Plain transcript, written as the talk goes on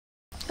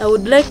I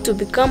would like to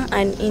become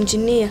an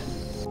engineer.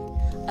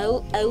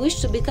 I wish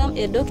to become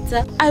a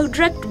doctor. I would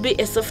like to be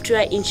a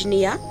software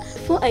engineer.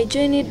 Before I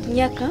joined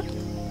Nyaka,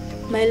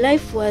 my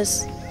life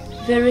was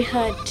very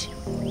hard.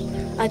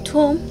 At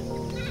home,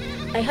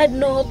 I had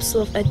no hopes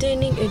of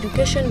attaining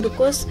education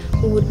because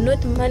we would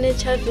not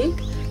manage having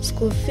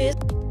school fees.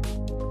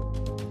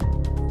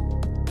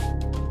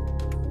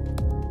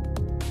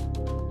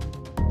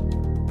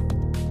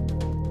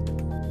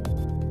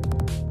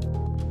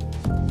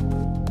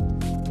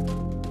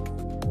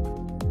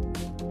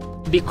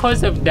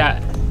 Because of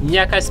the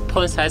Nyaka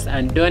sponsors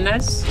and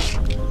donors,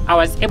 I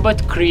was able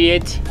to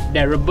create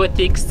the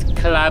Robotics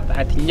Club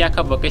at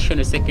Nyaka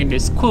Vocational Secondary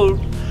School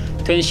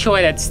to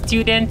ensure that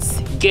students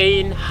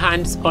gain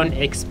hands-on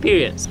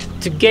experience,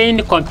 to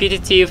gain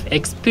competitive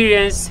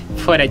experience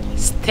for the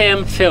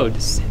STEM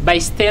fields. By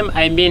STEM,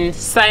 I mean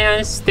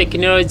science,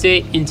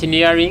 technology,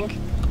 engineering,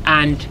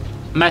 and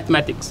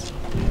mathematics.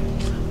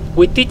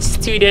 We teach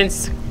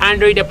students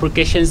Android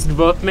applications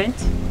development,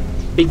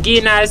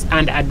 beginners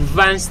and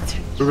advanced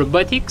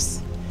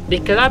robotics. The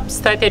club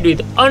started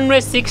with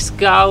only 6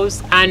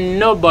 girls and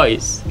no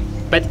boys,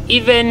 but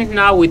even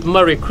now with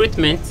more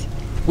recruitment,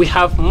 we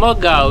have more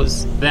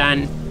girls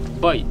than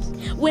boys.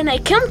 When I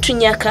came to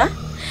Nyaka,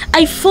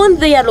 I found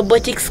their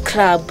robotics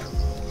club.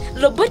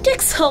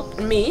 Robotics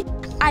helped me.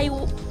 I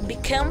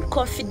became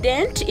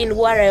confident in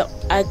what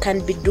I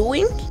can be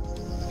doing.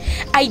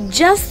 I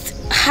just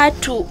had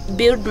to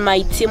build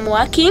my team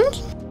working.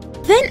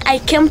 Then I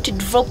came to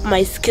develop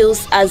my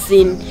skills as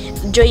in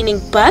joining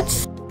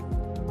parts.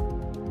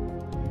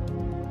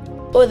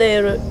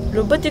 The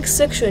robotics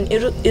section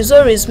is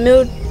always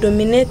male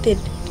dominated,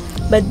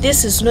 but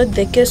this is not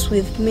the case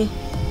with me.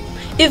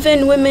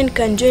 Even women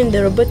can join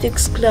the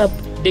robotics club.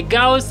 The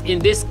girls in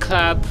this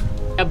club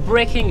are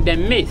breaking the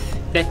myth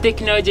that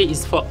technology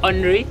is for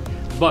only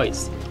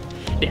boys.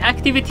 The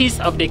activities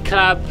of the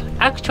club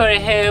actually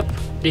help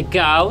the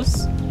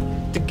girls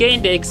to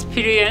gain the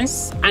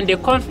experience and the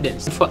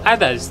confidence for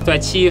others to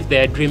achieve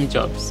their dream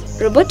jobs.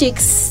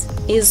 Robotics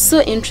is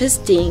so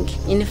interesting,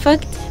 in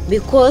fact,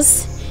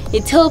 because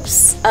it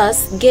helps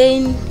us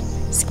gain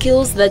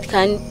skills that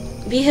can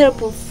be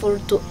helpful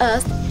to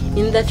us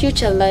in the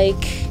future.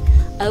 Like,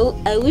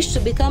 I wish to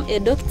become a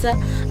doctor,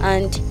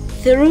 and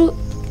through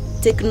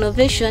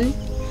technovation,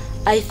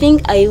 I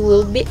think I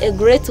will be a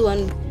great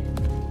one.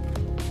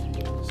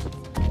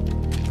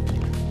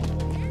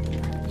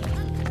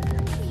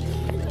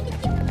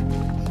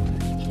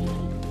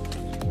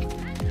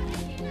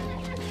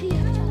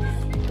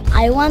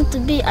 I want to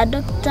be a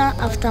doctor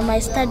after my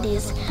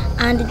studies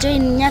and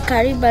join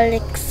Nyaka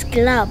Robotics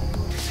Club.